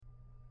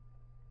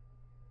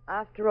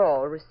After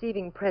all,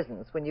 receiving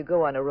presents when you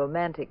go on a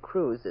romantic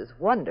cruise is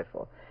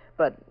wonderful.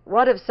 But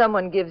what if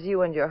someone gives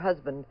you and your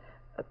husband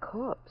a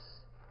corpse?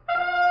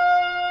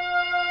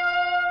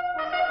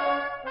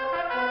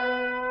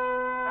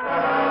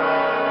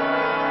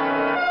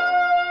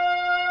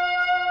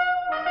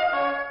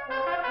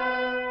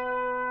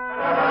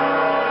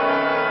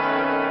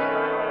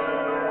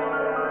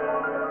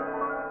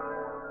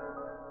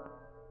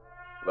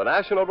 The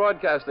National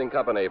Broadcasting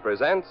Company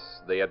presents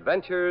The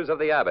Adventures of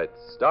the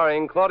Abbotts,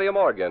 starring Claudia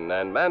Morgan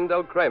and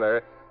Mandel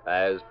Kramer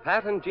as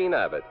Pat and Jean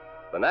Abbott,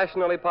 the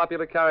nationally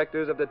popular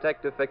characters of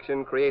detective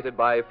fiction created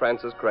by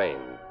Francis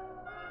Crane.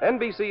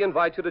 NBC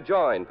invites you to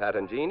join Pat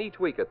and Jean each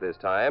week at this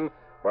time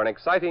for an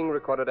exciting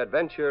recorded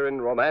adventure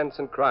in romance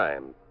and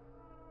crime.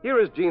 Here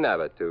is Jean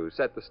Abbott to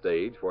set the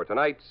stage for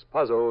tonight's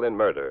Puzzle in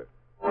Murder.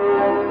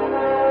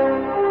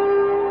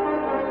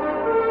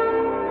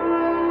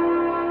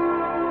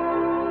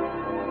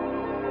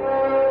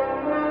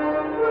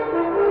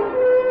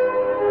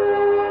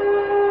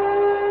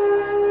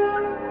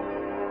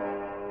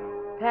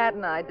 Pat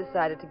and I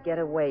decided to get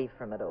away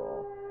from it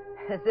all,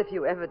 as if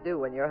you ever do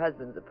when your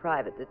husband's a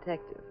private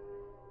detective.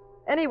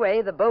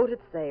 Anyway, the boat had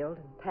sailed,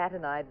 and Pat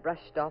and I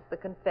brushed off the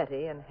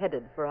confetti and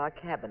headed for our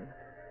cabin.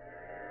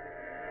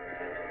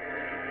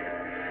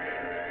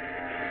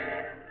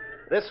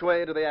 This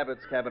way to the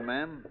Abbott's cabin,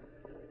 ma'am.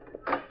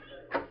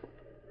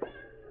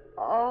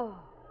 Oh,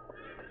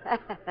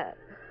 Pat.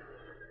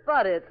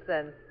 But it's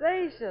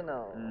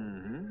sensational.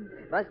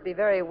 Mm-hmm. Must be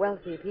very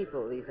wealthy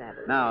people, these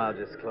Abbotts. Now I'll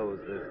just close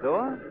this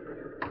door.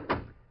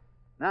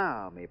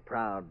 Now, me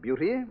proud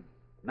beauty,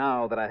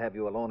 now that I have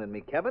you alone in me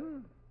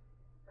cabin,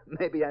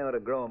 maybe I ought to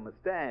grow a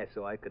mustache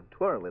so I could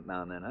twirl it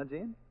now and then, huh,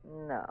 Jean?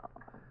 No,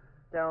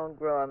 don't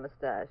grow a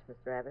mustache,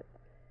 Mr. Abbott.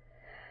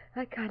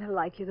 I kind of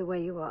like you the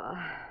way you are.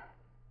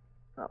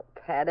 Oh,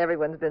 Pat,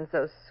 everyone's been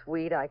so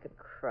sweet I could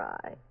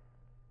cry.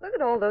 Look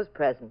at all those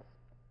presents.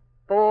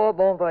 4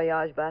 Bon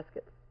Voyage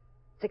baskets,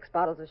 6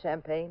 bottles of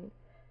champagne,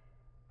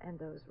 and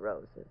those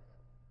roses.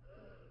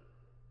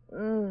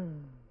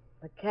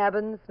 The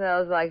cabin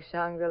smells like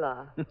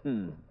Shangri-La.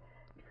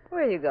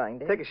 Where are you going,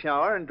 dear? Take a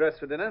shower and dress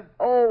for dinner.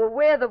 Oh,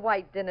 wear the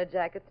white dinner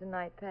jacket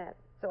tonight, Pat,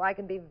 so I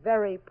can be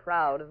very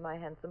proud of my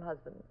handsome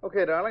husband.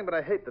 Okay, darling, but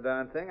I hate the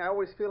darn thing. I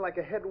always feel like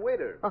a head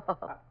waiter.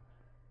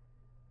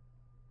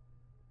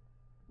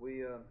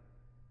 We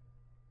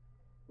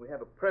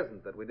have a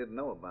present that we didn't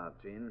know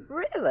about, Jean.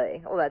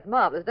 Really? Oh, that's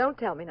marvelous. Don't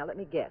tell me. Now, let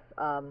me guess.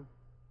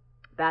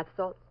 Bath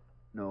salts?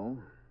 No.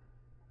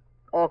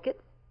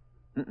 Orchids?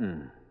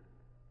 Mm-mm.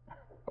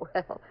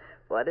 Well,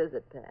 what is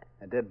it, Pat?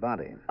 A dead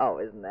body. Oh,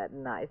 isn't that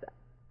nice?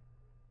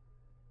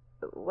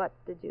 What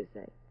did you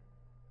say?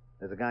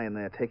 There's a guy in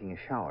there taking a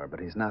shower,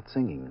 but he's not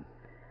singing.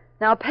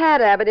 Now,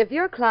 Pat Abbott, if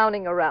you're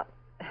clowning around...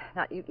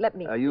 Now, let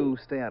me... You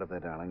stay out of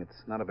there, darling.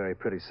 It's not a very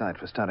pretty sight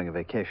for starting a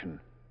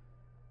vacation.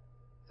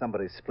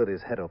 Somebody split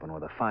his head open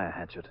with a fire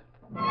hatchet.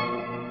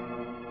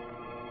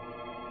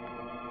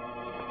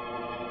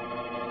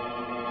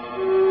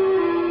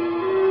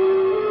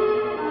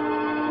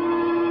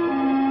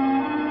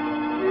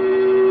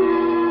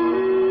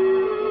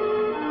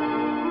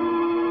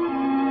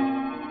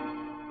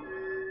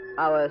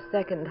 Our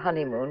second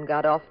honeymoon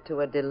got off to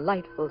a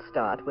delightful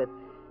start with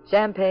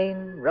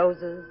champagne,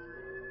 roses,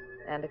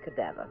 and a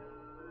cadaver.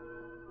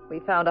 We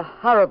found a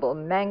horrible,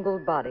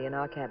 mangled body in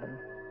our cabin.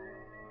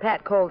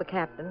 Pat called the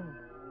captain.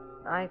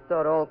 I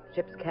thought all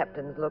ship's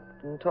captains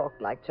looked and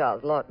talked like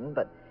Charles Lawton,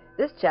 but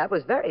this chap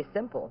was very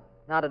simple.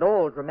 Not at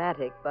all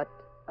dramatic, but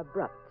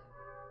abrupt.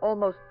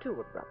 Almost too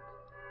abrupt.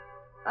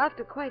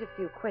 After quite a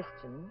few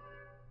questions...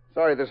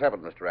 Sorry this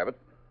happened, Mr. Abbott.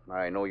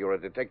 I know you're a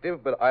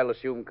detective, but I'll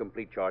assume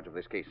complete charge of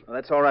this case. Well,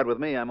 that's all right with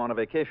me. I'm on a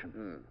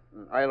vacation.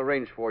 I'll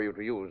arrange for you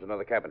to use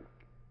another cabin.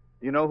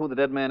 You know who the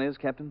dead man is,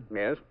 Captain?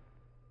 Yes?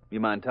 You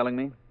mind telling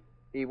me?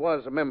 He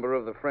was a member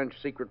of the French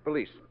secret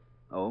police.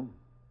 Oh?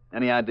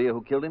 Any idea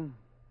who killed him?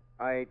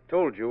 I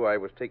told you I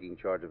was taking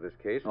charge of this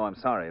case. Oh, I'm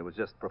sorry. It was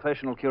just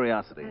professional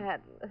curiosity.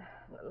 Pat,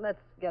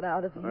 let's get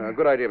out of here.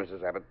 Good idea,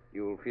 Mrs. Abbott.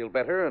 You'll feel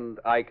better, and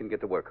I can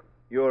get to work.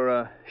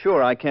 You're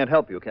sure I can't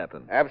help you,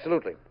 Captain?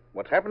 Absolutely.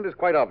 What's happened is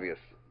quite obvious.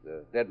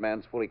 The dead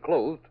man's fully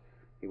clothed.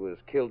 He was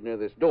killed near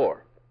this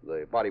door.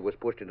 The body was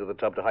pushed into the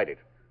tub to hide it.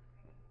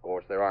 Of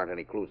course, there aren't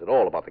any clues at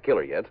all about the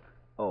killer yet.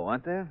 Oh,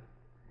 aren't there?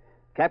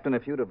 Captain,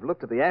 if you'd have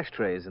looked at the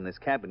ashtrays in this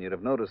cabin, you'd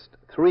have noticed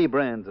 3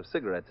 brands of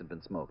cigarettes had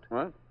been smoked.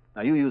 What?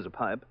 Now, you use a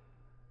pipe.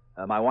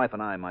 My wife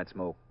and I might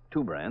smoke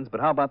 2 brands,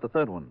 but how about the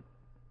third one?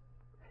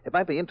 It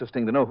might be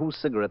interesting to know whose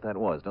cigarette that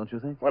was, don't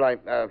you think? Well, I'd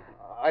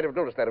have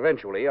noticed that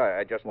eventually.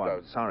 I just... Well,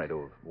 I'm sorry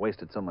to have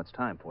wasted so much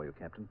time for you,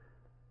 Captain.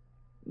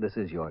 This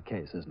is your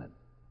case, isn't it?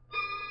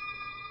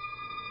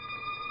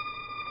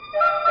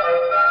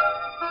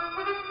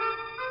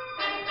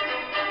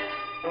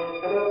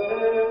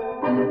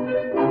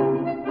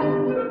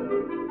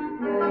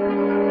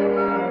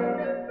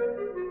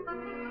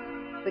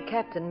 The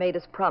captain made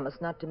us promise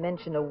not to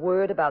mention a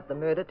word about the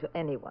murder to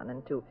anyone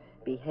and to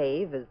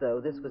behave as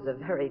though this was a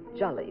very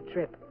jolly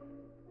trip,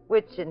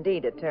 which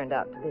indeed it turned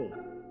out to be.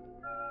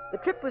 The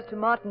trip was to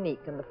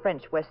Martinique in the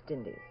French West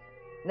Indies.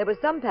 And there were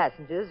some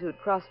passengers who'd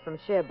crossed from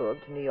Cherbourg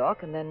to New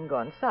York and then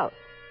gone south.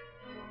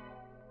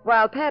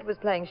 While Pat was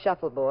playing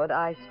shuffleboard,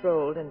 I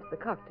strolled into the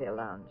cocktail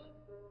lounge.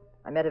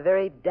 I met a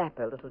very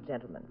dapper little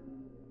gentleman.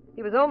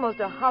 He was almost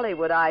a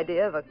Hollywood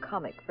idea of a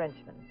comic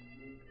Frenchman.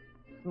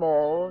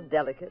 Small,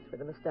 delicate,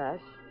 with a mustache.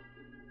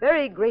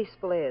 Very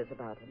graceful airs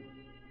about him.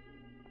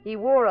 He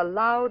wore a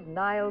loud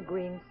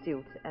Nile-green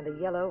suit and a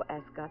yellow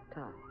ascot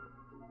tie.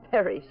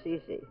 Very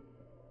chic.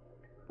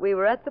 We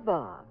were at the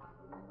bar.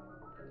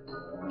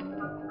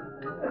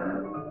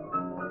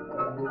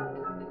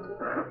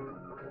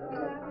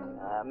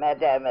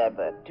 Madame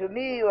Abbott, to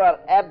me you are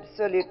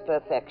absolute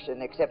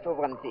perfection, except for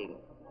one thing.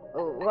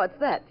 Oh, what's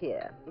that,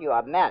 Pierre? You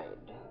are married.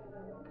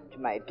 To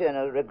my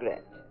eternal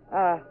regret.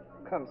 Ah,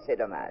 comme c'est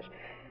dommage.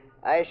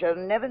 I shall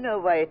never know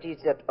why it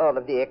is that all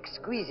of the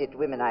exquisite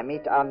women I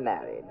meet are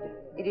married.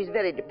 It is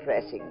very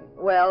depressing.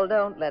 Well,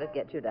 don't let it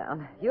get you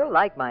down. You'll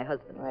like my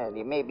husband. Well,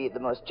 he may be the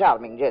most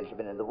charming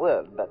gentleman in the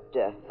world, but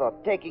for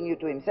taking you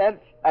to himself,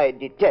 I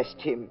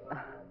detest him.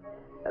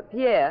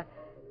 Pierre,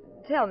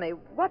 tell me,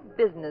 what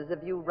business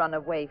have you run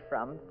away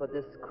from for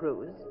this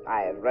cruise?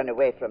 I have run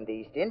away from the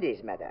East Indies,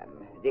 madame,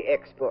 the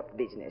export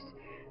business.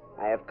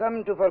 I have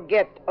come to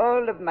forget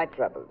all of my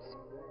troubles.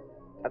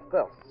 Of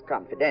course,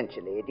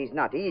 confidentially, it is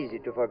not easy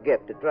to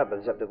forget the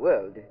troubles of the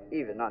world,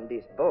 even on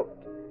this boat.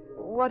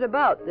 What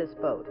about this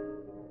boat?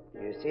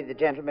 You see the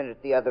gentleman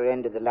at the other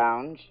end of the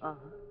lounge? Uh-huh.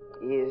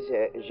 He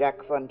is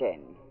Jacques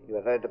Fontaine. You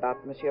have heard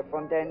about Monsieur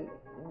Fontaine?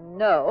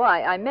 No,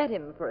 I met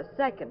him for a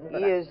second,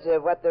 but He is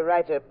what the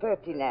writer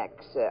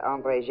Pertinax,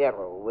 André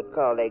Géraud, would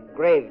call a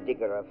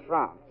gravedigger of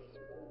France.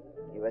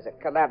 He was a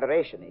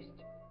collaborationist.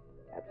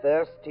 At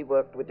first, he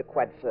worked with the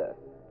coiffeur.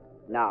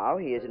 Now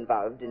he is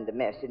involved in the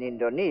mess in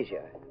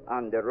Indonesia,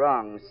 on the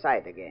wrong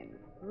side again.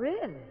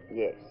 Really?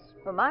 Yes.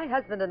 Well, my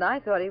husband and I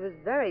thought he was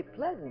very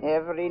pleasant.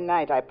 Every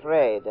night I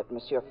pray that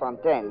Monsieur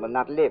Fontaine will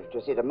not live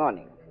to see the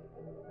morning.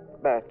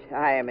 But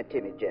I am a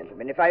timid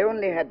gentleman. If I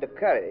only had the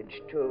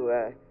courage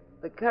to,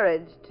 The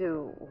courage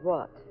to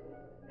what?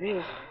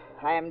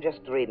 I am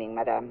just dreaming,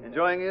 madame.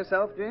 Enjoying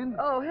yourself, Jean?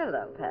 Oh,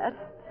 hello, Pat.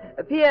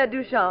 Pierre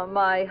Duchamp,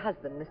 my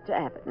husband, Mr.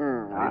 Abbott.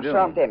 How you doing?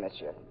 Enchanté,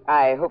 monsieur.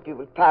 I hope you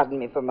will pardon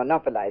me for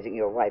monopolizing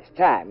your wife's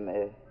time.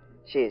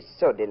 She is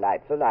so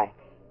delightful. I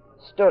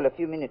stole a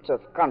few minutes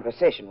of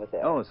conversation with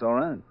her. Oh, it's all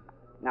right.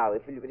 Now,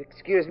 if you would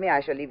excuse me,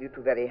 I shall leave you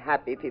two very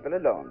happy people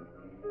alone.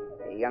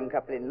 A young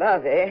couple in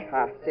love, eh?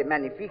 Ah, c'est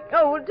magnifique.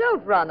 Oh, well,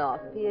 don't run off,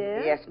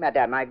 Pierre. Yes,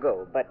 madame, I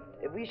go. But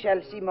we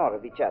shall see more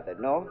of each other,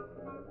 no?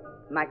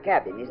 My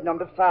cabin is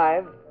number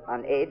 5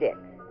 on A deck.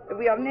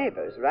 We are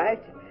neighbors,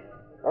 right?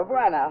 Au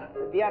revoir now.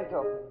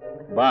 Bientôt.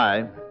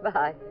 Bye.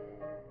 Bye.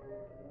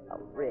 Oh,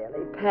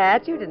 really,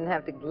 Pat, you didn't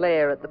have to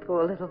glare at the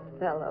poor little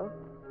fellow.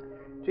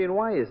 Jean,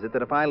 why is it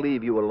that if I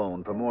leave you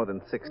alone for more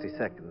than 60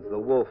 seconds, the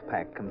wolf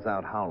pack comes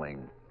out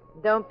howling?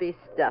 Don't be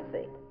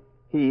stuffy.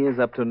 He is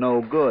up to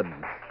no good.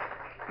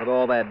 With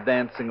all that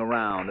dancing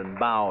around and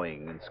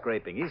bowing and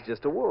scraping, he's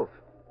just a wolf.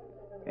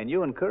 And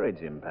you encourage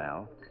him,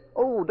 pal.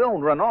 Oh,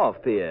 don't run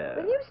off, Pierre.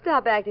 Will you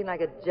stop acting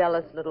like a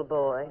jealous little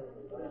boy?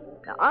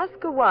 Now,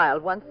 Oscar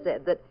Wilde once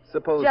said that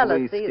Suppose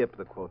jealousy we skip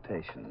the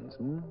quotations,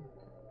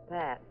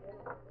 Pat,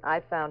 I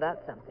found out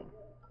something,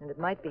 and it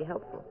might be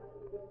helpful.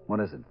 What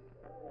is it?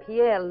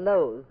 Pierre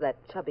loathes that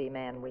chubby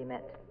man we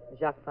met,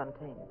 Jacques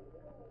Fontaine,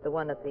 the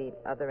one at the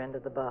other end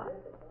of the bar.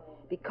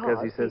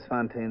 Because he says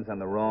Fontaine's on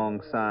the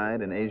wrong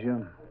side in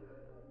Asia?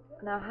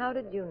 Now, how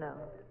did you know?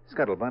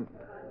 Scuttlebutt.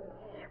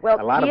 Well,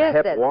 A lot Pierre of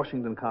hep says...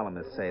 Washington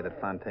columnists say that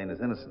Fontaine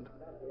is innocent.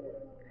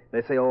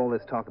 They say all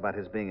this talk about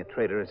his being a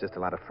traitor is just a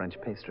lot of French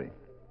pastry.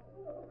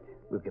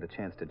 We'll get a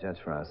chance to judge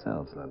for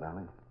ourselves, though,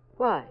 darling.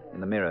 Why?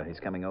 In the mirror, he's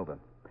coming over.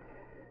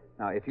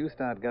 Now, if you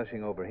start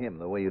gushing over him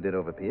the way you did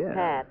over Pierre...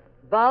 Pat,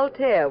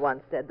 Voltaire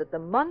once said that the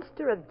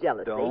monster of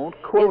jealousy... Don't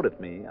quote at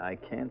me. I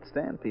can't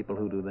stand people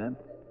who do that.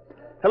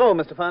 Hello,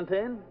 Mr.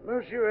 Fontaine.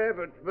 Monsieur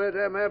Abbott,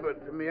 Madame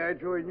Abbott, may I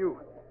join you?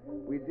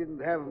 We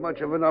didn't have much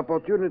of an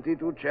opportunity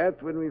to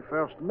chat when we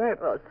first met.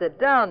 Well, sit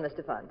down,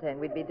 Mr. Fontaine.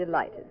 We'd be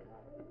delighted.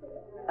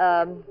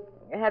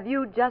 Have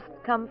you just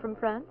come from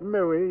France?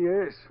 Mary,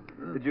 yes.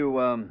 Did you,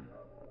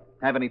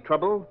 have any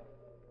trouble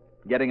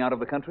getting out of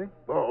the country?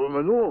 Oh,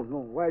 no.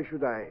 Why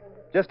should I?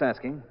 Just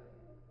asking.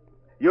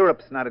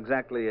 Europe's not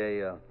exactly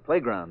a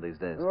playground these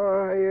days.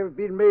 Oh, I have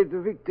been made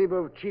the victim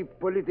of cheap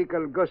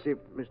political gossip,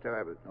 Mr.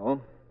 Abbott.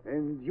 Oh?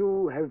 And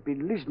you have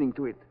been listening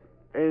to it.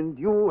 And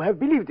you have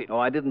believed it. Oh,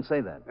 I didn't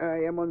say that.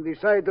 I am on the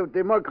side of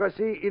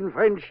democracy in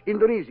French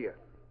Indonesia.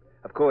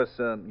 Of course,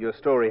 your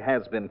story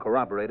has been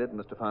corroborated,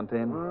 Mr.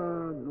 Fontaine.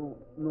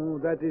 No,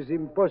 that is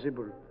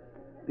impossible.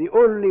 The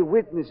only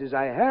witnesses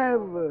I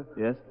have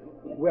Yes?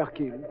 were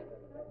killed.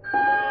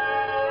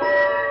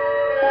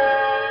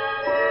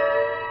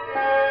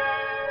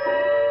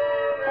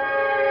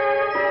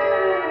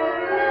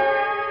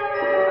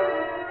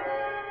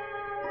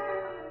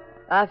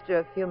 After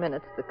a few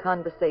minutes, the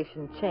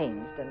conversation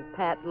changed, and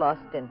Pat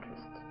lost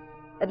interest.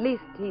 At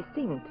least he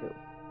seemed to.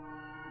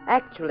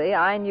 Actually,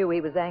 I knew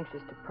he was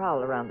anxious to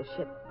prowl around the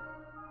ship.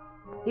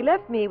 He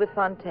left me with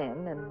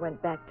Fontaine and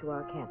went back to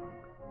our cabin.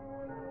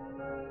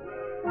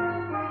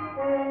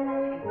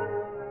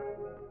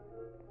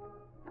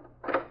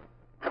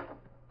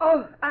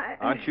 Oh,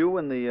 Aren't you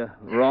in the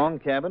wrong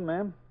cabin,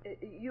 ma'am?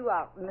 You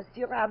are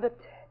Monsieur Abbott?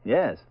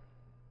 Yes.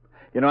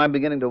 You know, I'm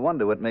beginning to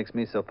wonder what makes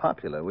me so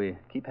popular. We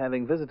keep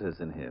having visitors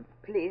in here.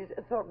 Please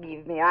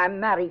forgive me. I'm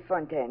Marie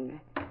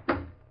Fontaine.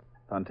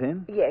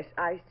 Fontaine? Yes,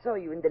 I saw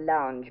you in the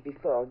lounge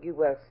before. You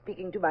were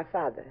speaking to my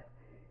father.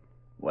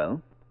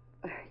 Well?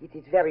 It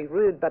is very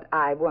rude, but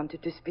I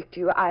wanted to speak to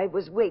you. I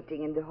was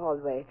waiting in the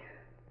hallway,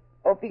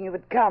 hoping you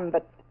would come,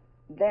 but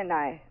then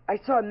I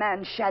saw a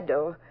man's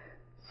shadow.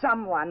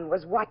 Someone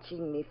was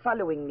watching me,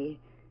 following me.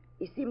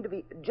 He seemed to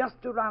be just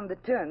around the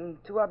turn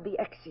toward the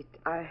exit.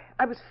 I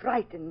was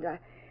frightened. I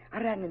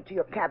ran into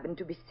your cabin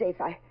to be safe.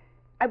 I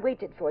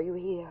waited for you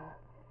here.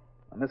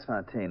 Miss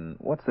Fontaine,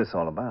 what's this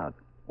all about?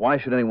 Why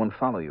should anyone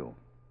follow you?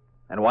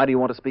 And why do you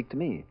want to speak to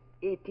me?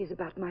 It is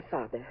about my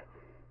father.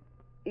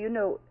 You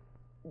know,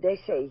 they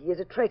say he is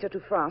a traitor to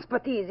France,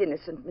 but he is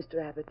innocent,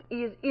 Mr. Abbott.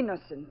 He is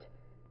innocent.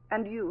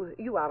 And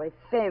you are a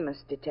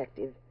famous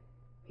detective.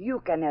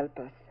 You can help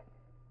us.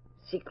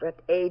 Secret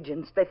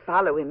agents, they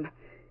follow him.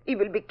 He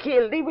will be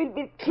killed. He will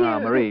be killed. Now,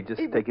 Marie, just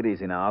take it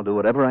easy now. I'll do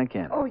whatever I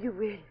can. Oh, you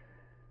will?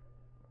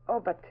 Oh,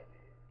 but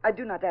I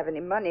do not have any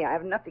money. I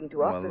have nothing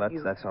to offer Well,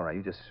 you. that's all right.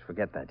 You just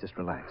forget that. Just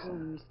relax. Oh,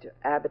 Mr.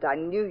 Abbott, I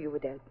knew you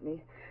would help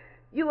me.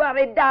 You are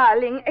a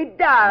darling, a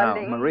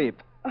darling. Now,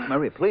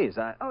 Marie, please.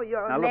 Oh,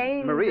 you're now, an look,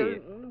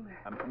 angel.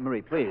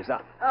 Marie, please.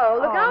 Oh,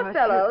 look out, monsieur.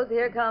 fellows.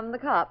 Here come the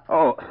cops.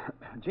 Oh,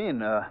 Jean,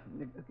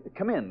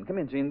 come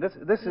in, Jean. This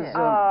is.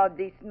 Oh,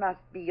 this must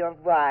be your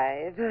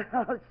wife.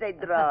 Oh, c'est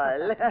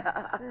drôle.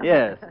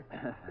 Yes.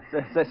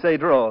 Say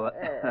droll.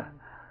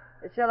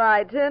 Shall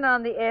I turn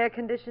on the air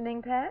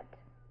conditioning, Pat?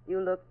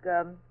 You look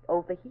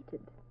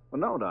overheated.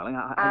 Well, no, darling.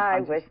 I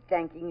was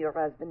thanking your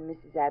husband,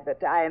 Mrs.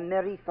 Abbott. I am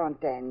Marie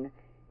Fontaine.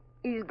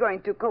 He's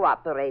going to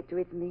cooperate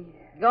with me.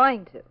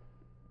 Going to.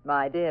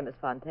 My dear Miss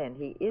Fontaine,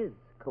 he is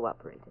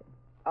cooperating.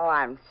 Oh,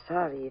 I'm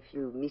sorry if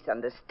you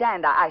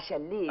misunderstand. I shall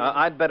leave.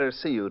 I'd better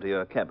see you to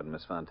your cabin,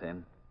 Miss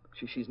Fontaine.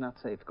 She's not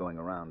safe going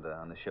around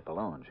on the ship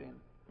alone, Jean.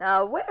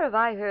 Now, where have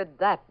I heard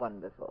that one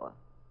before?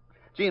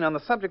 Jean, on the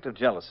subject of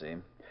jealousy,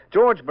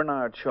 George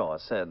Bernard Shaw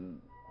said...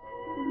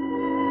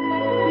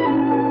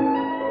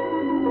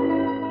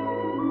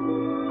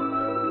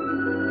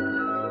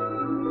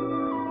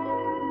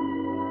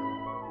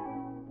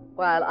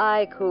 While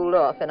I cooled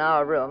off in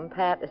our room,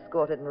 Pat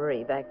escorted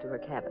Marie back to her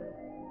cabin,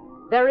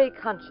 very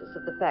conscious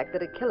of the fact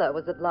that a killer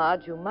was at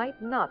large who might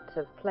not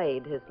have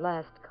played his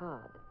last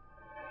card.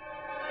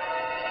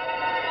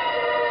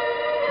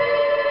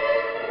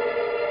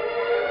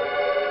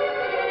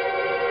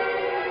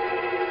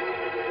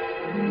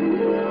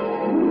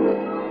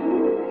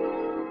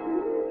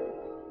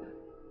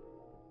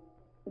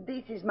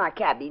 This is my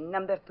cabin,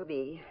 number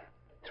 3.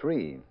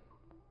 3.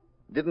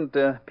 Didn't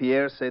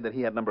Pierre say that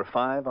he had number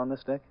 5 on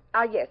this deck?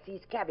 Ah, yes,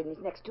 his cabin is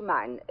next to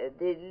mine.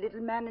 The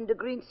little man in the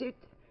green suit.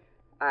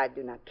 I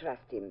do not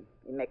trust him.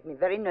 He makes me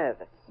very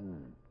nervous.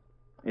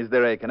 Is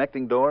there a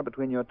connecting door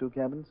between your 2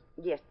 cabins?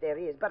 Yes, there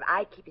is, but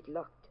I keep it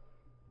locked.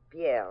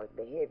 Pierre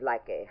behaved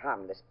like a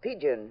harmless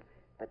pigeon,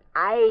 but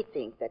I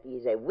think that he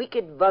is a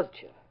wicked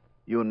vulture.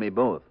 You and me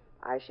both.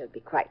 I shall be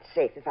quite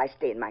safe if I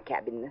stay in my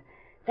cabin.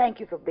 Thank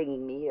you for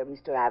bringing me here,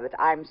 Mr. Abbott.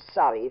 I'm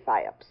sorry if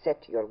I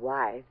upset your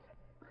wife.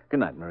 Good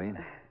night, Marie.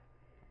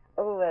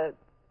 Oh,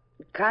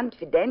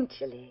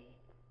 confidentially,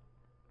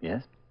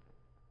 Yes?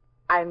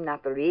 I'm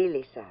not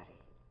really sorry.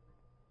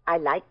 I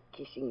like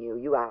kissing you.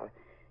 You are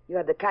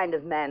the kind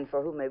of man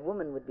for whom a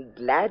woman would be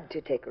glad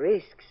to take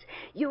risks.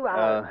 You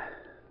are...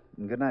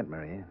 Good night,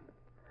 Marie.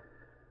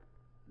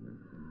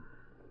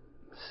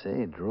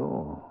 Say,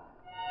 droll.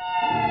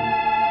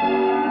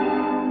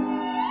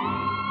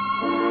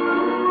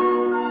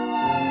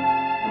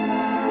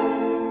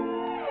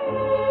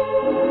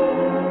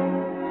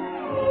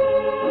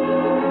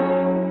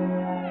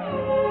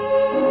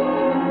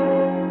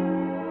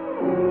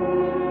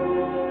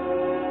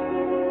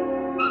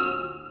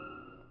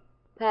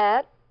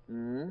 Pat,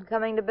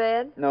 coming to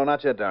bed? No,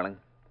 not yet, darling.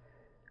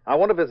 I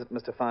want to visit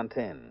Mr.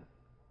 Fontaine.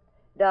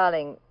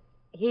 Darling,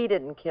 he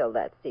didn't kill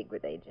that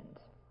secret agent.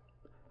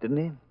 Didn't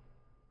he?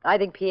 I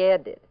think Pierre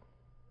did.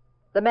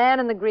 The man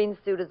in the green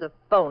suit is a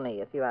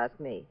phony, if you ask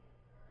me.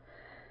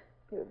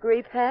 You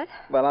agree, Pat?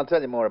 Well, I'll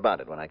tell you more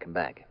about it when I come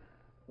back.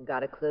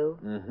 Got a clue?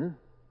 Mm-hmm.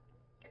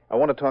 I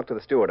want to talk to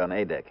the steward on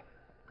A deck.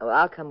 Oh,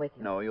 I'll come with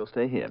you. No, you'll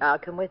stay here. I'll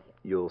come with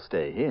you. You'll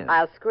stay here.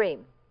 I'll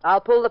scream. I'll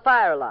pull the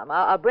fire alarm.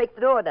 I'll break the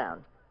door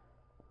down.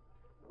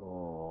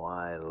 Oh,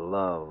 I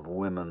love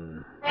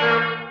women.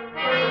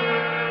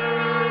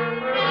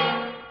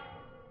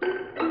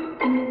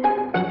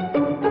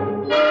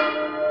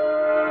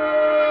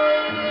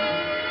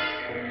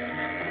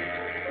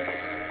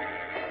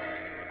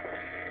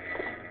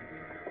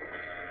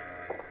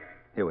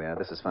 Here we are.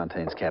 This is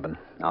Fontaine's cabin.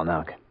 I'll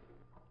knock.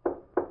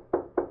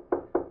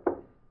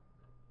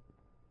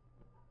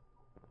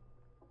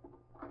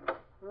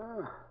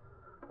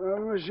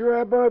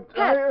 Monsieur Abbott.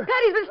 Pat,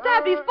 he's been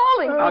stabbed. He's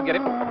falling. I'll get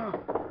him.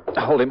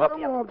 Hold him up.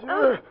 Mon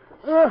Dieu.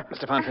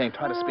 Mr. Fontaine,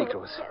 try to speak to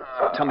us.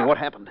 Tell me what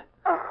happened.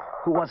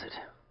 Who was it?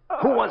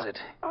 Who was it?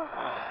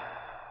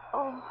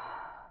 Oh.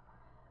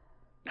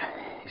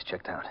 He's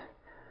checked out.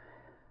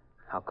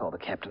 I'll call the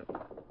captain.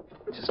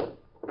 Just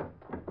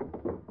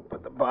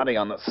put the body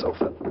on the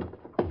sofa.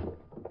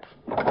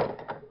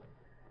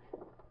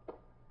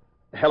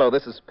 Hello,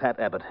 this is Pat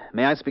Abbott.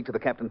 May I speak to the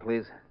captain,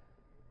 please?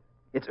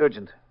 It's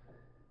urgent.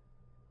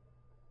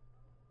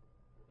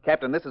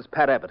 Captain, this is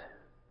Pat Abbott.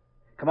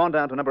 Come on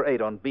down to number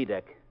 8 on B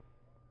deck.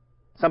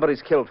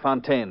 Somebody's killed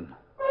Fontaine.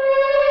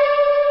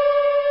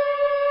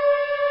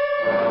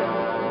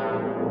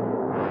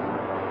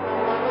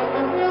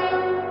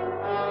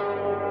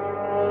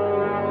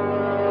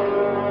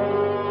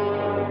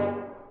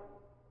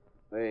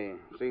 They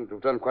seem to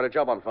have done quite a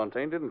job on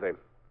Fontaine, didn't they?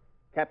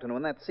 Captain,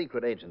 when that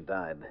secret agent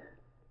died,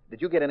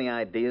 did you get any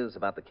ideas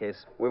about the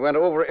case? We went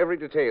over every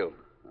detail.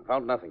 I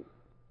found nothing.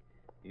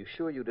 You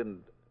sure you didn't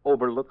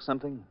overlook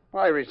something?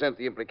 I resent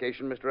the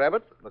implication, Mr.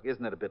 Abbott. Look,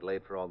 isn't it a bit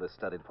late for all this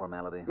studied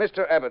formality?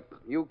 Mr. Abbott,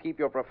 you keep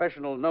your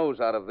professional nose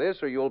out of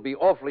this, or you'll be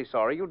awfully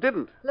sorry you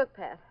didn't. Look,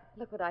 Pat.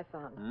 Look what I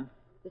found.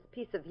 This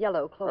piece of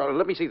yellow cloth.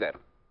 Let me see that.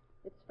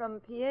 It's from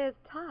Pierre's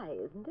tie,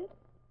 isn't it?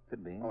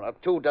 Could be. Oh, now,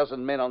 24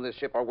 men on this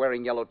ship are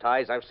wearing yellow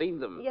ties. I've seen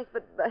them. Yes,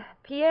 but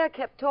Pierre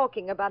kept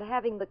talking about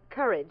having the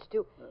courage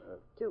to...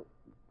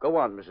 Go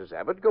on, Mrs.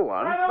 Abbott. Go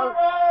on.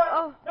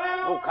 Well,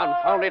 Oh,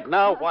 confound it.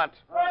 Now what?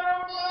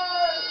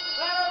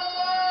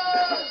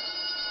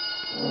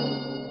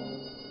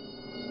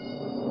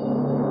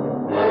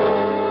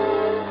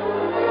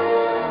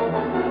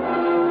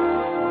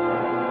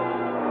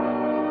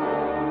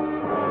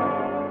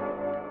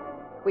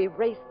 We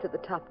raced to the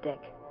top deck.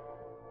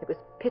 It was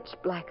pitch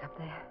black up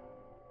there.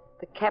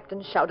 The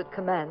captain shouted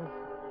commands.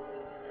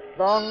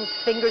 Long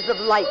fingers of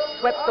light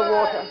swept the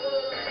water.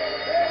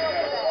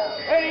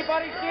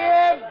 Anybody see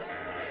him?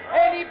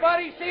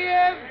 Anybody see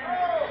him?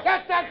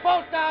 Get that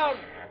boat down!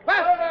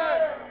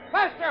 Faster!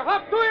 Faster!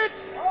 Up to it!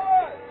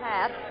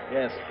 Pat,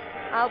 Yes.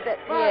 I'll bet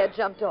Pierre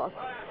jumped off.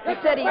 He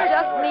said he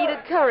just needed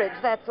courage,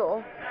 that's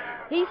all.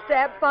 He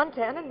stabbed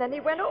Fontaine and then he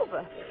went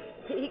over.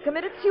 He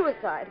committed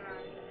suicide.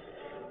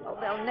 Oh,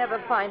 they'll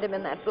never find him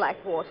in that black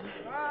water.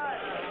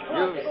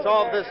 You've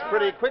solved this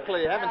pretty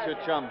quickly, haven't you,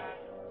 chum?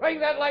 Swing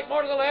that light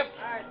more to the left.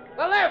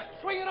 The left!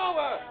 Swing it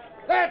over!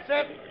 That's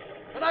it!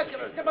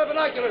 Binoculars! Get my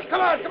binoculars! Come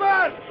on! Come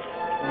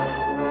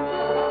on!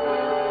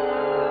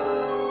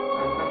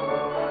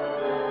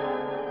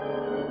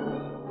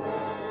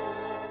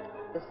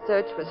 The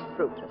search was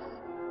fruitless.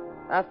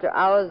 After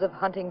hours of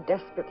hunting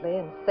desperately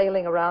and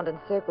sailing around in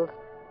circles,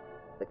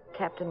 the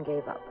captain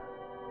gave up.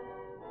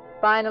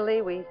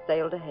 Finally, we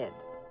sailed ahead.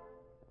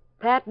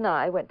 Pat and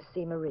I went to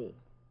see Marie.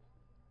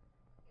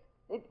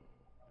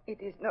 It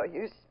is no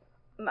use.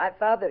 My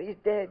father is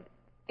dead.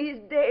 He's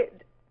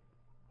dead.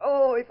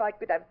 Oh, if I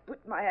could have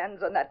put my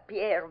hands on that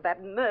Pierre,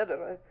 that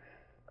murderer.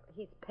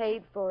 He's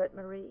paid for it,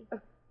 Marie.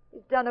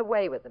 He's done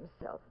away with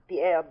himself.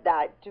 Pierre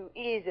died too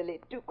easily,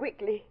 too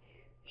quickly.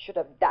 Should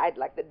have died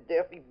like the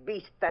dirty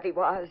beast that he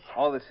was.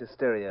 All this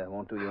hysteria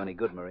won't do you any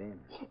good, Marie.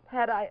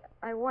 Pat,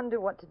 I wonder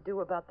what to do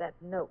about that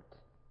note.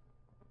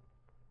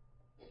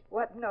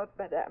 What note,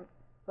 madame?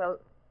 Well,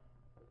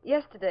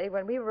 yesterday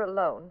when we were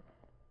alone,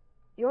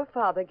 your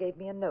father gave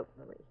me a note,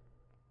 Marie.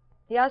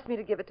 He asked me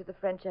to give it to the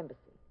French embassy.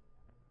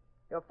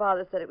 Your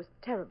father said it was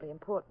terribly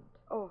important.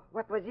 Oh,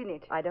 what was in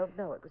it? I don't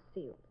know. It was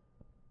sealed.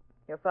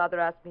 Your father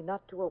asked me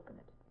not to open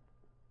it.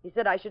 He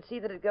said I should see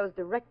that it goes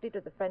directly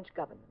to the French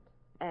government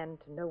and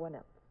to no one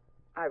else.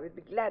 I will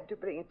be glad to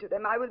bring it to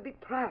them. I will be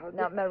proud.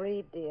 Now,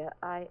 Marie, dear,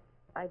 I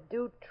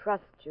do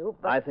trust you,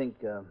 but... I think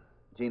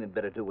Jean had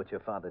better do what your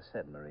father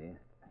said, Marie.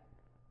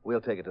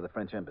 We'll take it to the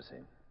French embassy.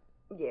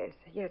 Yes,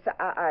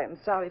 I am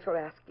sorry for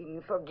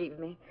asking. Forgive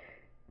me.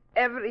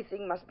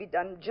 Everything must be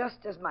done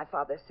just as my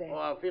father said. Oh,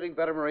 I'm feeling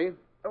better, Marie.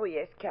 Oh,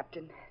 yes,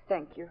 Captain.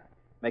 Thank you.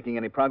 Making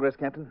any progress,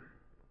 Captain?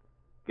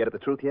 Get at the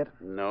truth yet?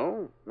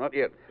 No, not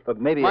yet. Look,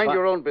 maybe Mind if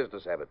your own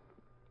business, Abbott.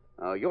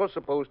 Now, you're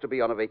supposed to be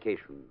on a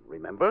vacation,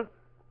 remember?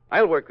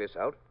 I'll work this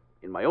out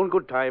in my own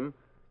good time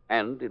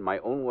and in my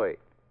own way.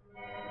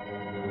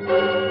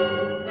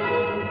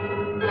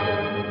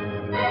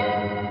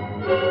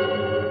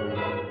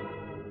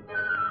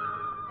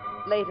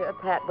 Later,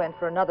 Pat went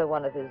for another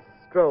one of his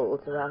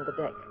strolls around the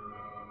deck.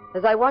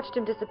 As I watched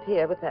him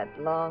disappear with that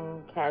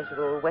long,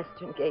 casual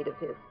western gait of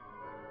his,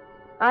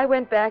 I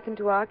went back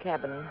into our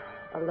cabin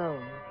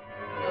alone.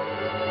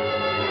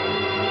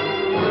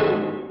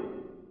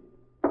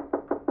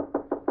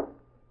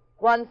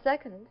 One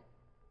second.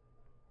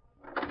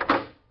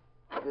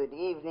 Good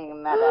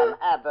evening, Madame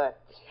Abbott.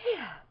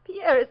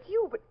 Pierre, it's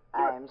you, but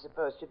I am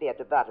supposed to be at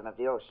the bottom of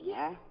the ocean,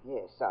 huh?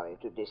 Yes, sorry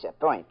to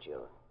disappoint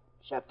you.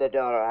 Shut the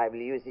door or I will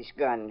use this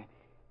gun.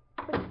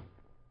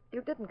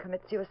 you didn't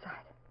commit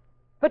suicide.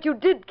 But you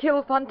did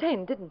kill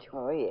Fontaine, didn't you?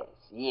 Oh, yes.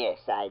 Yes,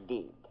 I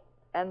did.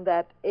 And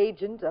that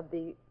agent of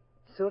the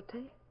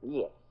Sûreté?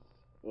 Yes.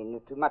 He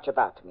knew too much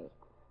about me.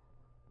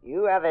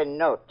 You have a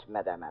note,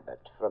 Madame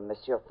Abbott, from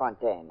Monsieur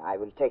Fontaine. I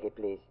will take it,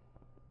 please.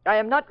 I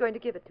am not going to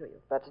give it to you.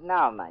 But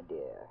now, my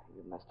dear,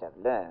 you must have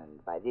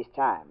learned by this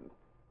time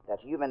that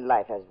human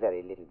life has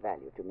very little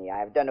value to me. I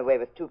have done away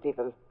with 2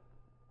 people.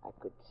 I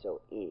could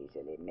so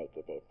easily make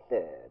it a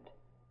 3rd.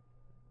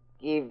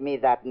 Give me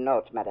that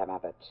note, Madame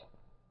Abbott.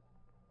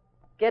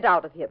 Get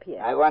out of here,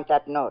 Pierre. I want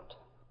that note.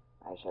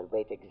 I shall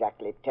wait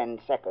exactly 10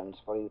 seconds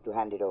for you to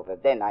hand it over.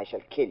 Then I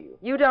shall kill you.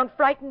 You don't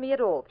frighten me at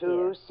all, Pierre.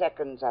 2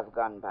 seconds have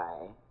gone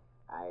by.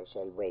 I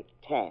shall wait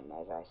 10,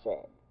 as I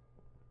said.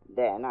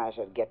 Then I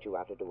shall get you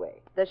out of the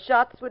way. The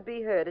shots would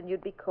be heard and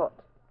you'd be caught.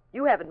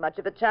 You haven't much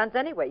of a chance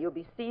anyway. You'll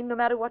be seen no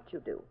matter what you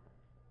do.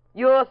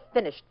 You're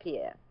finished,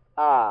 Pierre.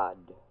 Odd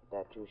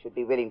that you should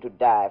be willing to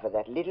die for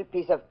that little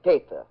piece of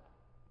paper.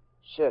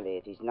 Surely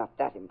it is not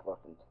that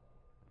important.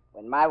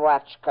 When my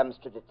watch comes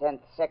to the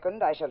 10th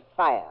second, I shall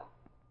fire.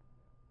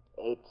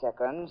 8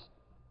 seconds.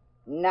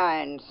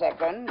 9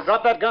 seconds.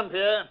 Drop that gun,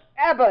 Pierre.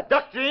 Abbott!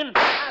 Duck, Jean.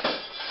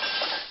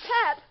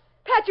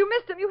 Pat, you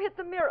missed him. You hit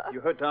the mirror.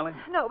 You hurt, darling?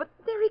 No, but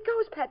there he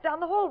goes, Pat, down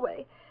the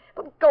hallway.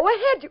 But go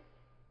ahead, you...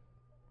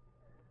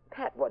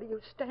 Pat, what are you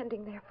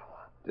standing there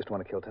for? Just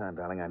want to kill time,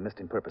 darling. I missed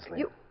him purposely.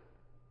 You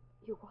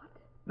what?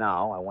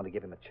 Now, I want to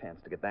give him a chance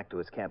to get back to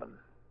his cabin.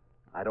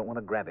 I don't want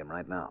to grab him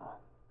right now.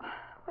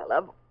 Well,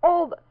 of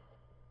all the...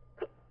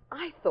 But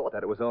I thought...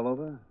 That it was all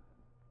over?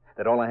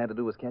 That all I had to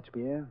do was catch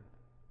Pierre?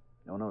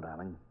 No,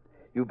 darling.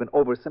 You've been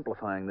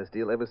oversimplifying this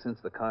deal ever since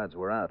the cards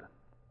were out.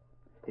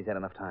 He's had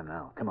enough time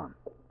now. Come on.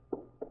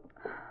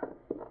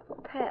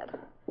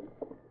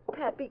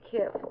 Pat, be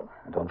careful.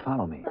 Don't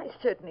follow me. I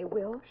certainly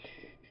will.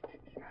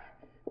 Shh.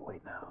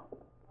 Wait now.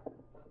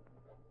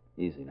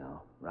 Easy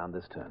now. Round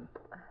this turn.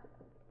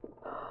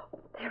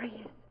 There he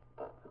is.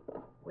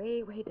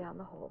 Way down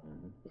the hall.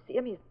 Mm-hmm. You see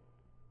him? He's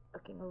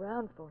looking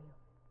around for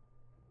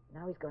you.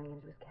 Now he's going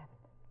into his cabin.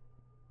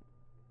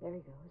 There he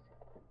goes.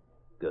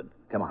 Good.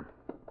 Come on.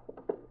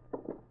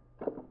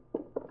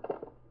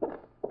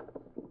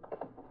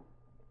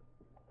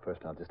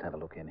 First, I'll just have a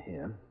look in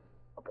here.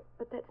 Oh,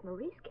 but that's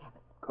Marie's cabin.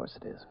 Of course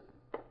it is.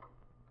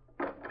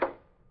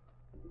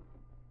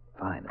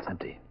 Fine, it's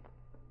empty.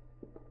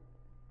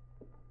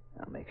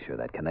 I'll make sure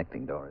that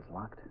connecting door is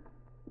locked.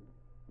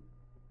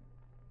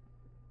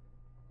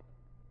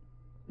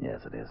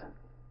 Yes, it is.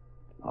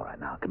 All right,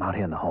 now, come out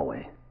here in the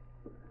hallway.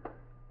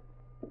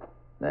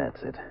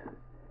 That's it.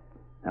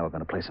 Now we're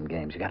going to play some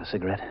games. You got a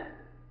cigarette?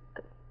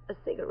 A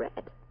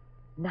cigarette?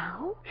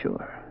 Now?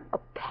 Sure. Oh,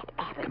 Pat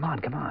Abbott.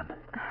 Come on.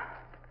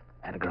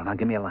 Atta girl, now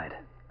give me a light.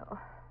 Oh,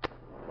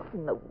 what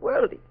in the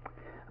world?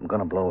 I'm going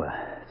to blow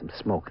some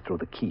smoke through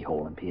the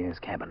keyhole in Pierre's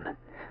cabin.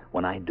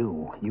 When I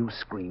do, you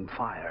scream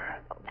fire.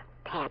 Oh, now,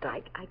 Pat,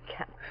 I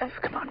can't.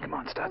 Come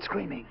on. Start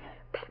screaming.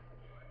 Pat,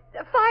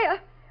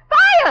 fire!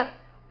 Fire!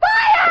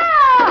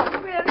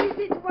 Where is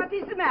it? What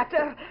is the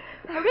matter?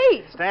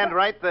 Marie! Stand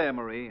right there,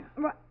 Marie.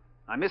 What?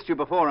 I missed you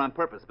before on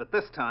purpose, but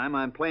this time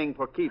I'm playing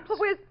for keeps.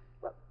 Where's...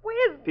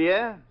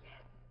 Pierre?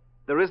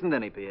 There isn't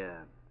any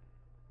Pierre.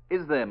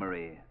 Is there,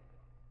 Marie?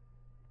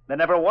 There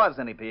never was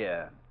any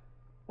Pierre.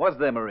 Was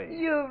there, Marie?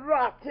 You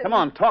rotten... Come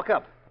on, talk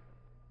up.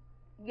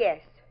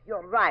 Yes,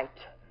 you're right.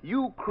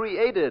 You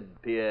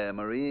created Pierre,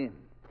 Marie.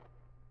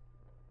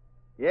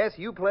 Yes,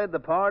 you played the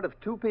part of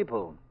 2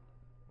 people.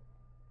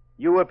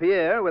 You were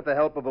Pierre with the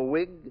help of a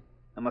wig,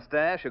 a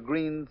mustache, a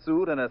green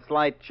suit, and a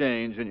slight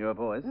change in your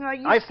voice. No,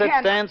 you I said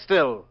cannot... stand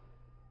still.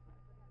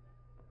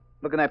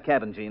 Look in that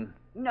cabin, Jean.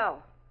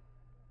 No.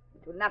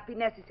 It will not be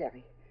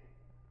necessary.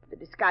 The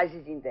disguise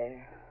is in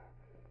there.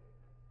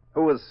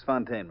 Who was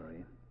Fontaine,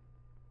 Marie?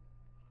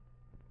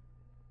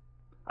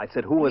 I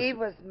said, who was... He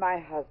was my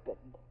husband.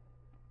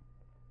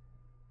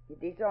 He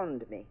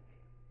disowned me.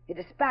 He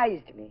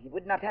despised me. He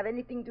would not have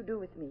anything to do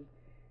with me.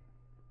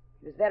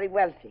 He was very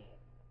wealthy.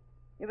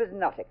 He was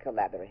not a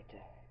collaborator.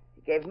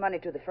 He gave money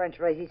to the French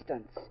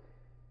resistance,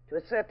 to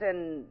a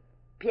certain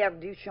Pierre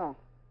Duchamp.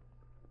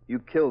 You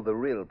killed the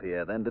real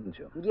Pierre then, didn't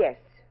you? Yes,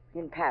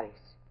 in Paris,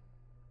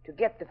 to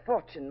get the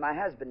fortune my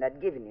husband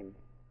had given him.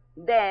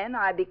 Then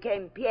I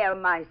became Pierre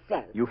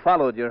myself. You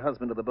followed your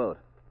husband to the boat.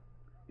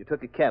 You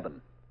took a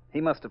cabin. He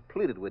must have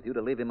pleaded with you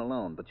to leave him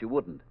alone, but you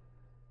wouldn't.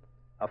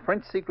 A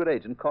French secret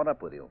agent caught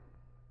up with you.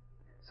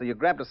 So you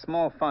grabbed a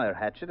small fire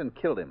hatchet and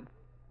killed him.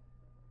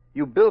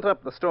 You built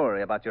up the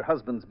story about your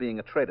husband's being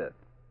a traitor.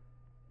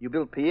 You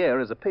built Pierre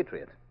as a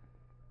patriot.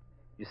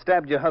 You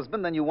stabbed your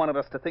husband, then you wanted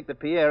us to think that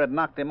Pierre had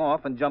knocked him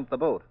off and jumped the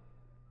boat.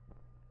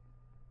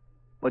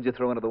 What'd you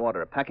throw into the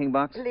water? A packing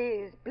box?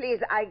 Please,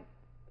 I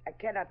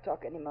cannot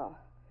talk anymore.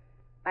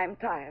 I'm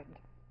tired.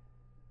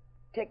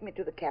 Take me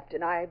to the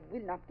captain. I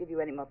will not give you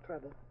any more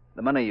trouble.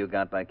 The money you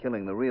got by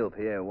killing the real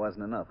Pierre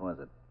wasn't enough, was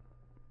it?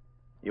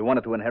 You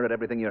wanted to inherit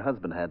everything your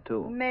husband had,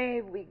 too.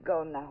 May we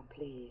go now,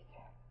 please?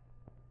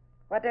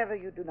 Whatever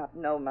you do not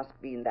know must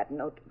be in that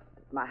note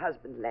that my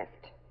husband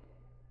left.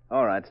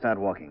 All right, start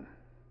walking.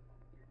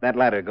 That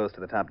ladder goes to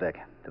the top deck,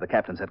 to the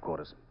captain's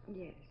headquarters.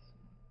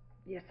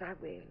 Yes, I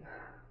will.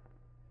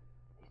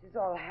 This has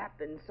all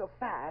happened so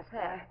fast.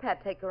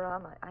 Pat, take her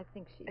arm. I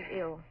think she's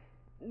ill.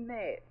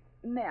 May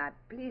May I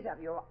please have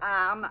your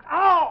arm?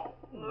 Oh!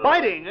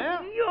 Biting,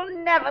 eh?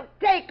 You'll never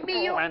take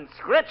me, you... Oh, and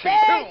scratching,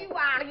 There too. you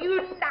are.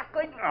 You're not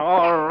going to...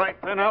 All right,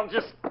 then I'll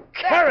just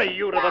carry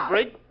you to the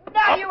brig.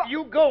 Now Up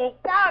you go.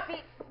 Stop it.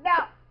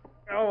 Now.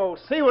 Oh,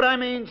 see what I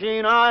mean,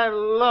 Gene? I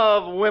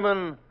love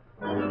women.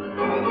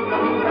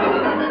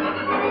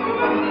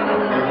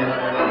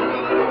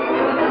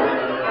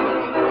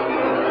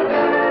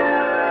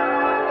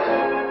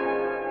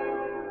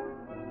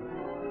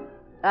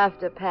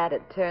 After Pat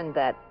had turned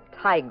that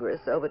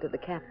tigress over to the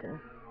captain,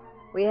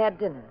 we had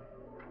dinner.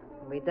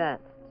 We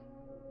danced.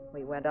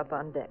 We went up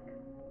on deck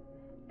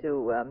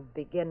to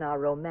begin our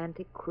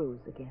romantic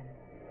cruise again.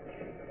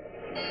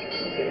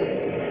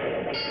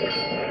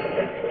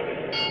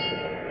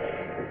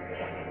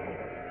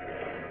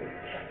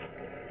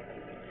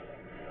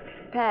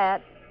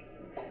 Pat,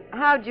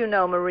 how'd you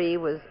know Marie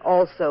was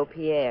also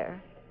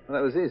Pierre? Well,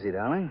 that was easy,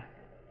 darling.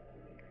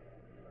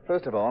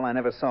 First of all, I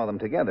never saw them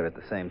together at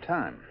the same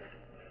time.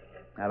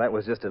 Now, that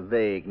was just a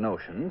vague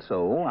notion,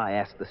 so I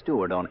asked the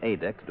steward on A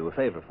deck to do a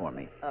favor for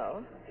me.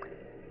 Oh?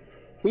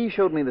 He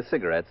showed me the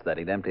cigarettes that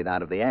he'd emptied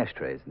out of the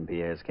ashtrays in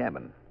Pierre's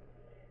cabin.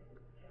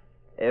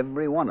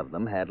 Every one of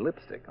them had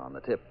lipstick on the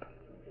tip.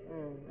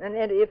 And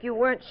if you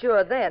weren't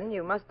sure then,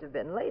 you must have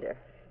been later.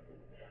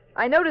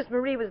 I noticed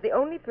Marie was the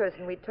only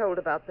person we told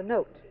about the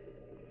note.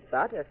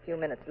 But a few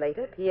minutes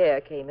later,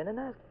 Pierre came in and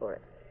asked for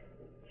it.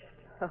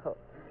 Oh,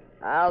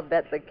 I'll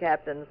bet the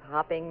captain's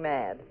hopping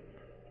mad.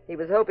 He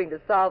was hoping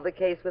to solve the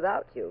case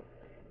without you.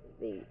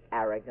 The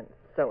arrogant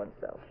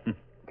so-and-so.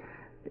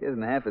 He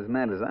isn't half as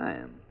mad as I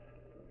am.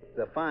 It's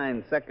a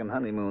fine second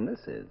honeymoon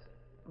this is.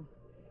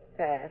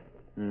 Pat.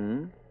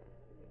 Hmm?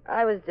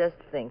 I was just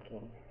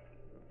thinking.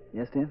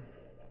 Yes, dear?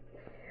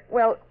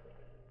 Well,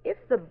 if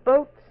the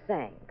boat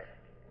sank...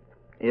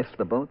 If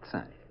the boat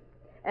sank.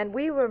 And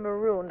we were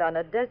marooned on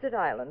a desert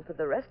island for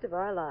the rest of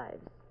our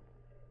lives,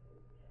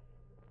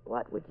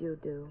 what would you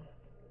do?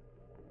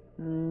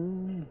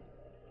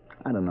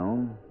 I don't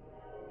know.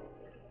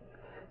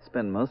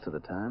 Spend most of the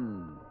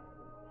time...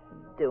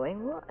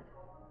 Doing what?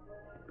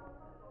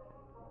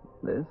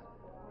 This?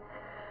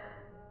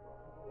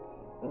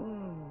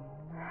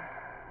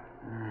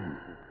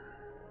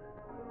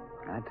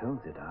 I told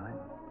you, darling.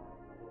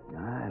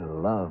 I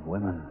love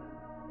women.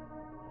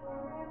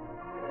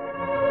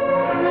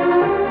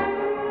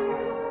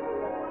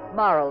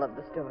 Moral of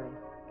the story.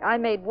 I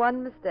made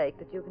one mistake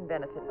that you can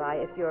benefit by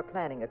if you're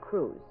planning a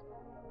cruise.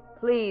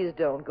 Please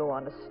don't go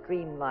on a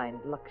streamlined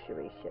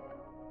luxury ship.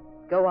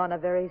 Go on a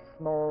very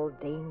small,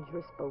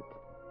 dangerous boat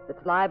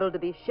that's liable to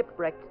be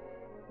shipwrecked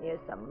near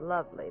some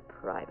lovely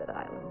private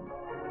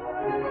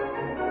island.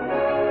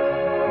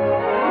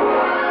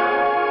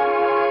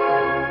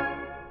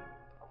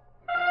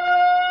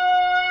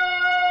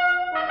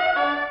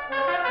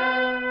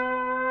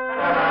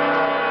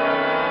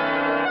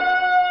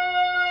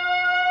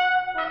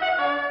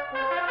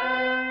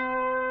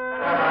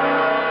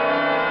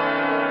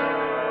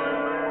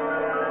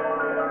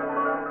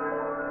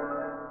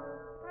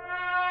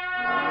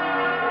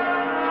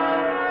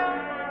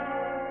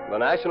 The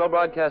National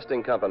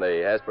Broadcasting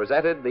Company has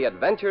presented The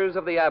Adventures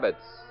of the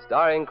Abbotts,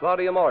 starring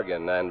Claudia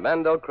Morgan and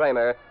Mandel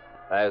Kramer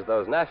as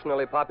those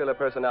nationally popular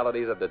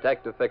personalities of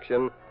detective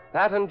fiction,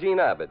 Pat and Jean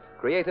Abbott,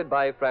 created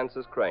by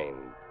Francis Crane.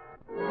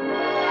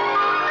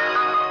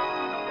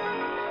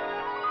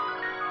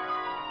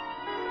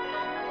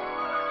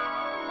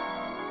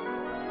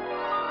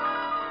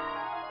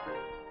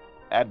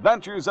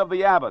 Adventures of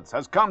the Abbotts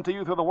has come to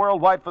you through the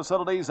worldwide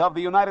facilities of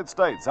the United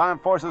States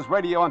Armed Forces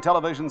Radio and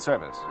Television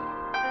Service.